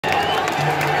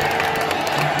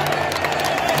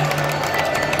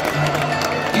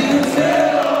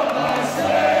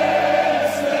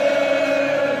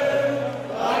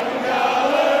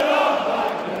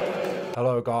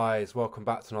Hello guys, welcome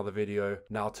back to another video.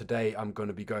 Now today I'm going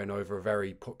to be going over a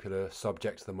very popular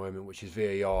subject at the moment, which is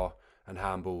VAR and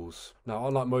handballs. Now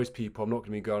unlike most people, I'm not going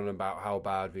to be going on about how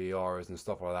bad VAR is and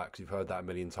stuff like that, because you've heard that a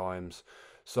million times.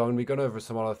 So I'm going to be going over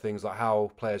some other things like how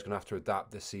players are going to have to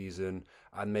adapt this season,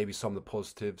 and maybe some of the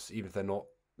positives, even if they're not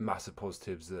massive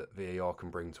positives, that VAR can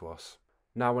bring to us.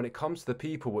 Now, when it comes to the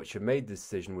people which have made the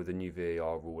decision with the new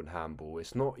VAR rule in handball,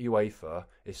 it's not UEFA,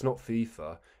 it's not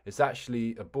FIFA, it's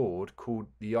actually a board called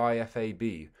the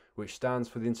IFAB, which stands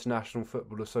for the International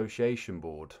Football Association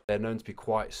Board. They're known to be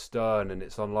quite stern, and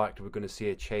it's unlikely we're going to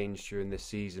see a change during this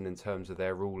season in terms of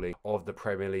their ruling of the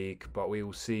Premier League, but we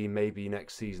will see maybe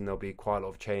next season there'll be quite a lot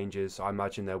of changes. I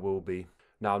imagine there will be.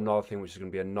 Now, another thing which is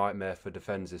going to be a nightmare for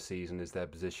defenders this season is their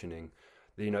positioning.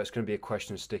 You know, it's going to be a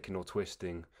question of sticking or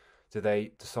twisting. Do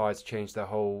they decide to change their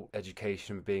whole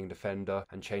education of being a defender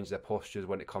and change their postures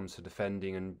when it comes to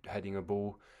defending and heading a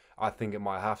ball? I think it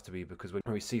might have to be, because when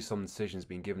we see some decisions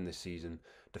being given this season,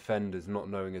 defenders not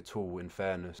knowing at all, in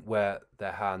fairness, where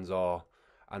their hands are,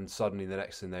 and suddenly the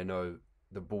next thing they know,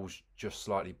 the ball's just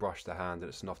slightly brushed their hand and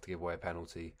it's enough to give away a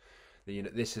penalty. You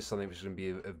know, this is something which is going to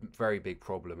be a very big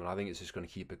problem, and I think it's just going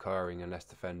to keep occurring unless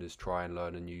defenders try and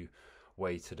learn a new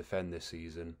way to defend this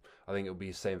season. I think it'll be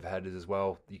the same for headers as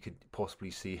well. You could possibly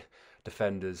see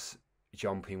defenders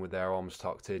jumping with their arms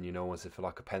tucked in, you know, as if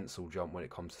like a pencil jump when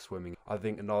it comes to swimming. I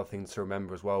think another thing to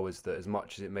remember as well is that as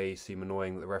much as it may seem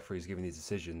annoying that the referee is giving these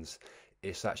decisions,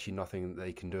 it's actually nothing that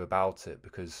they can do about it,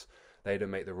 because they don't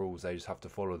make the rules, they just have to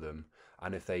follow them.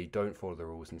 And if they don't follow the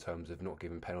rules in terms of not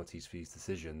giving penalties for these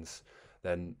decisions,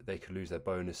 then they could lose their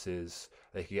bonuses,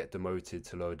 they could get demoted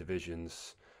to lower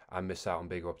divisions and miss out on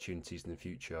bigger opportunities in the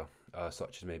future,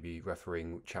 such as maybe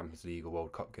refereeing Champions League or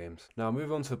World Cup games. Now,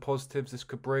 moving on to the positives this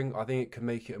could bring, I think it could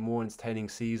make it a more entertaining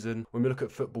season. When we look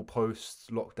at football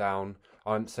post-lockdown,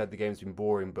 I haven't said the game's been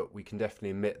boring, but we can definitely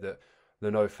admit that the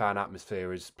no-fan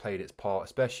atmosphere has played its part,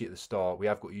 especially at the start. We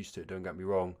have got used to it, don't get me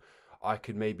wrong. I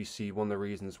could maybe see one of the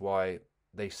reasons why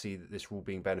they see that this rule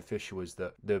being beneficial is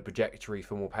that the trajectory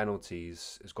for more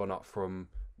penalties has gone up from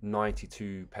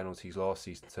 92 penalties last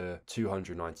season to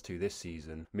 292 this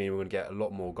season, meaning we're going to get a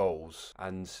lot more goals,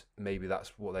 and maybe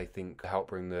that's what they think to help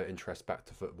bring the interest back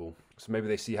to football. So maybe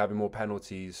they see having more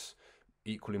penalties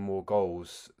equaling more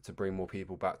goals to bring more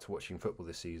people back to watching football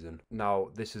this season. Now,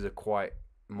 this is a quite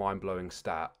mind-blowing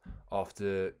stat.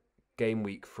 After game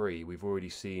week 3, we've already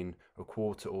seen a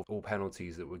quarter of all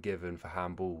penalties that were given for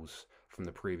handballs from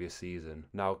the previous season.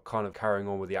 Now, kind of carrying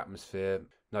on with the atmosphere,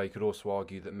 now you could also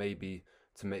argue that maybe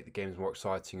to make the games more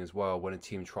exciting as well, when a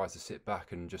team tries to sit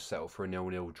back and just settle for a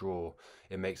 0-0 draw,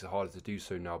 it makes it harder to do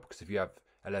so now, because if you have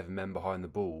 11 men behind the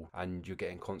ball and you're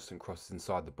getting constant crosses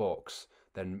inside the box,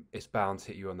 then it's bound to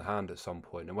hit you on the hand at some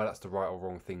point. And whether that's the right or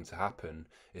wrong thing to happen,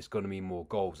 it's going to mean more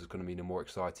goals, it's going to mean a more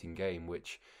exciting game,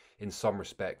 which in some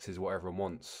respects is what everyone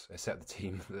wants, except the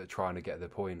team that are trying to get their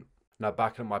point. Now,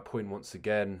 back at my point once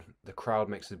again, the crowd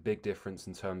makes a big difference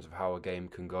in terms of how a game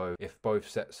can go. If both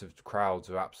sets of crowds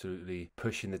are absolutely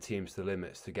pushing the teams to the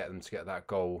limits to get them to get that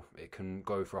goal, it can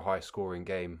go for a high-scoring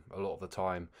game a lot of the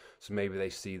time. So maybe they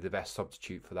see the best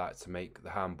substitute for that to make the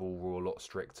handball rule a lot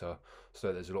stricter,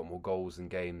 so there's a lot more goals in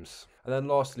games. And then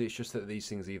lastly, it's just that these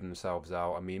things even themselves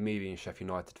out. I mean, me being a Sheffield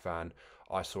United fan,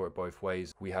 I saw it both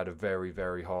ways. We had a very,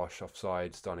 very harsh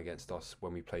offsides done against us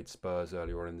when we played Spurs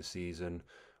earlier on in the season,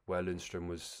 where Lundstrom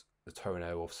was the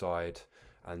toenail offside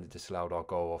and disallowed our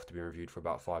goal after being reviewed for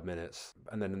about 5 minutes.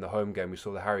 And then in the home game, we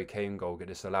saw the Harry Kane goal get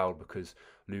disallowed because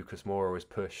Lucas Moura was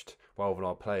pushed by one of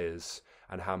our players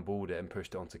and handballed it and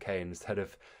pushed it onto Kane. Instead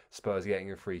of Spurs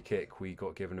getting a free kick, we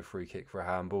got given a free kick for a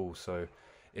handball. So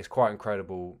it's quite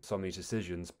incredible, some of these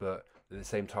decisions, but at the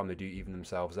same time they do even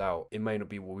themselves out. It may not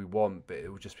be what we want, but it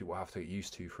will just be what I have to get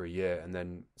used to for a year, and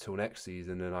then till next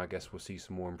season, then I guess we'll see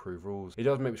some more improved rules. It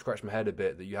does make me scratch my head a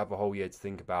bit that you have a whole year to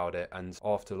think about it, and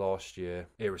after last year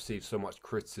it received so much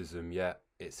criticism, yet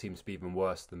it seems to be even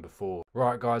worse than before.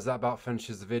 Right guys, that about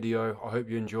finishes the video. I hope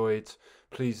you enjoyed.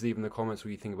 Please leave in the comments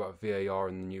what you think about VAR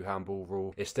and the new handball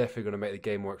rule. It's definitely going to make the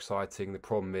game more exciting. The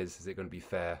problem is it going to be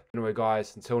fair? Anyway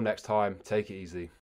guys, until next time, take it easy.